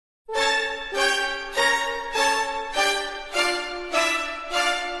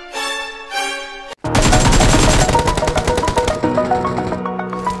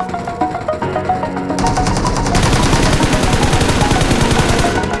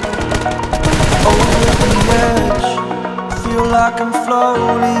like I'm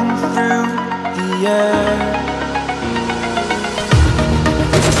floating through the air.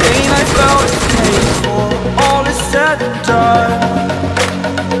 The pain I felt is paid for, all is said and done.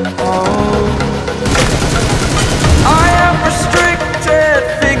 Oh, I am restricted,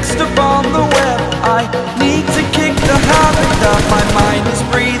 fixed upon the web. I need to kick the habit that my mind is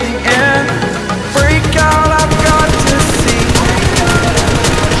breathing in. Break out, I've got to see.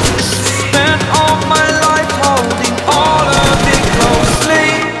 Spent all my life holding all of it closely.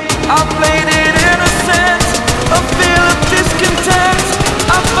 I played it innocent, a feel of discontent.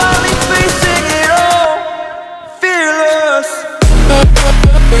 I'm finally facing it all, fearless.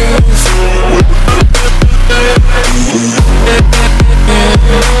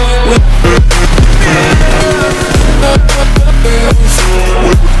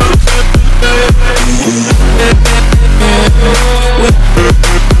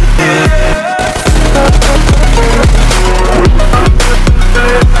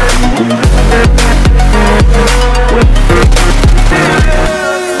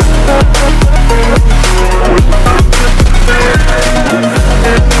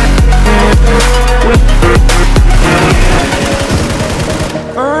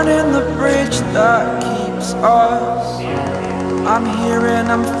 Burning the bridge that keeps us. I'm here and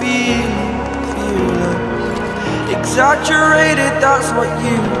I'm feeling fearless. Exaggerated, that's what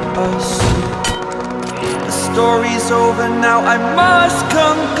you assume. The story's over now, I must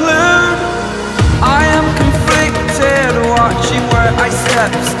conclude. I am conflicted, watching where I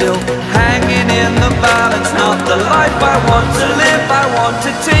step still, hanging in the balance. Not the life I want to live, I want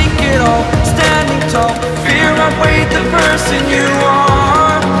to take it all. Standing tall, fear outweighed the person you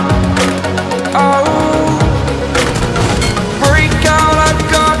are. Oh, break out, I've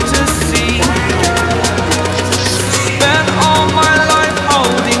got to see. Spent all my life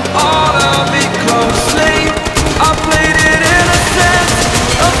holding all of it closely. I played it innocent,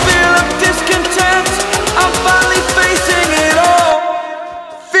 a feel of discontent. I'm finally facing it all,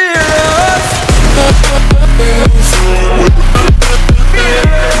 fearless. Fearless.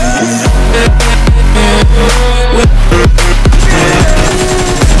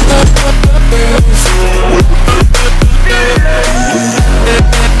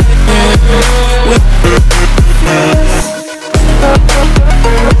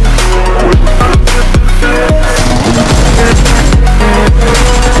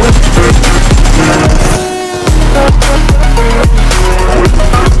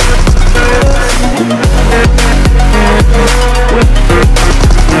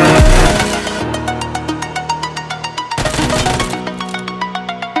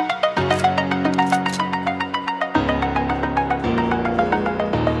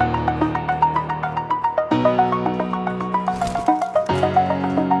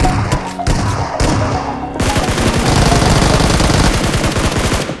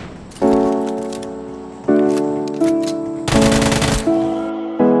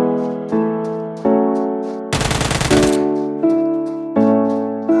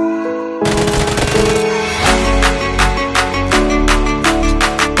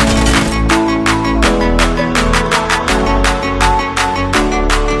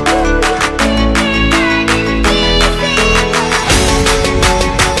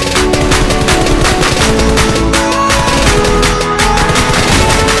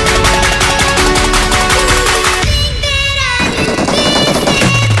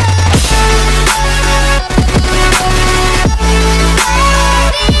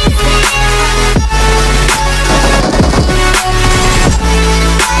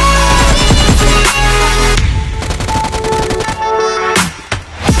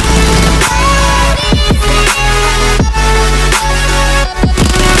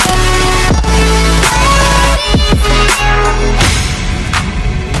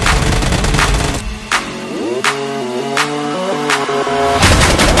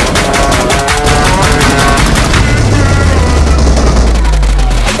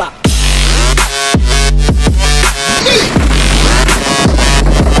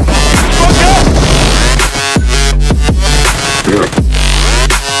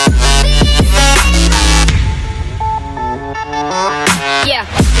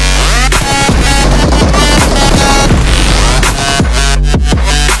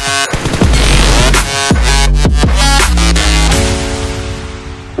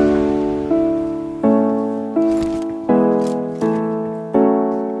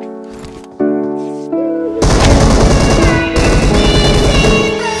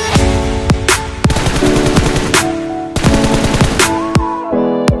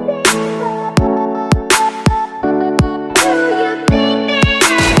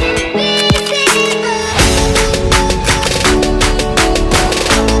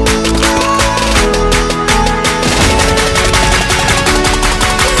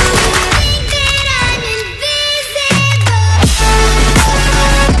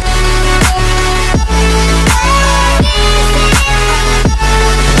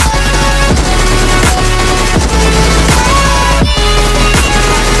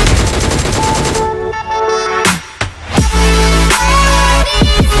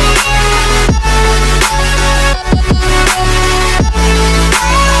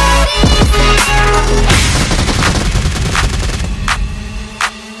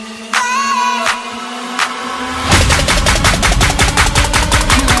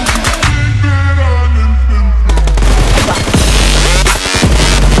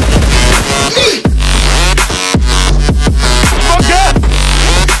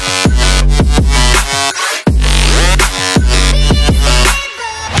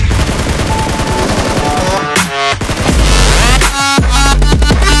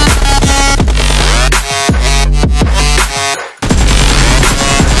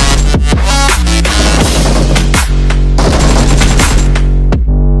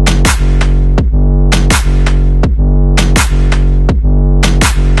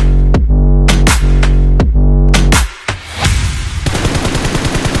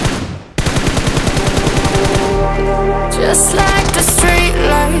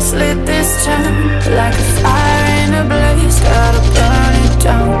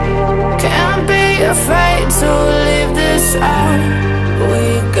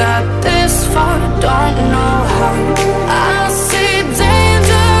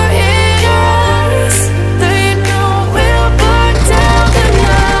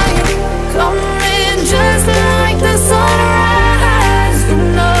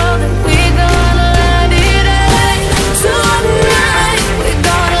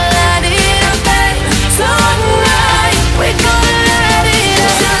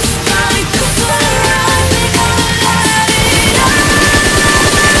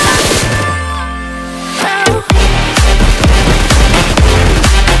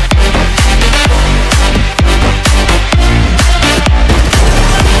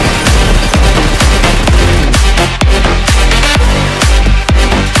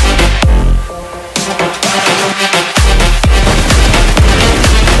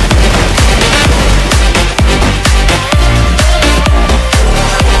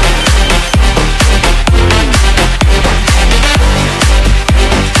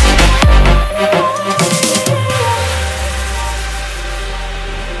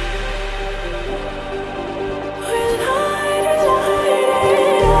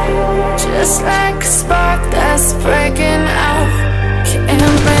 breaking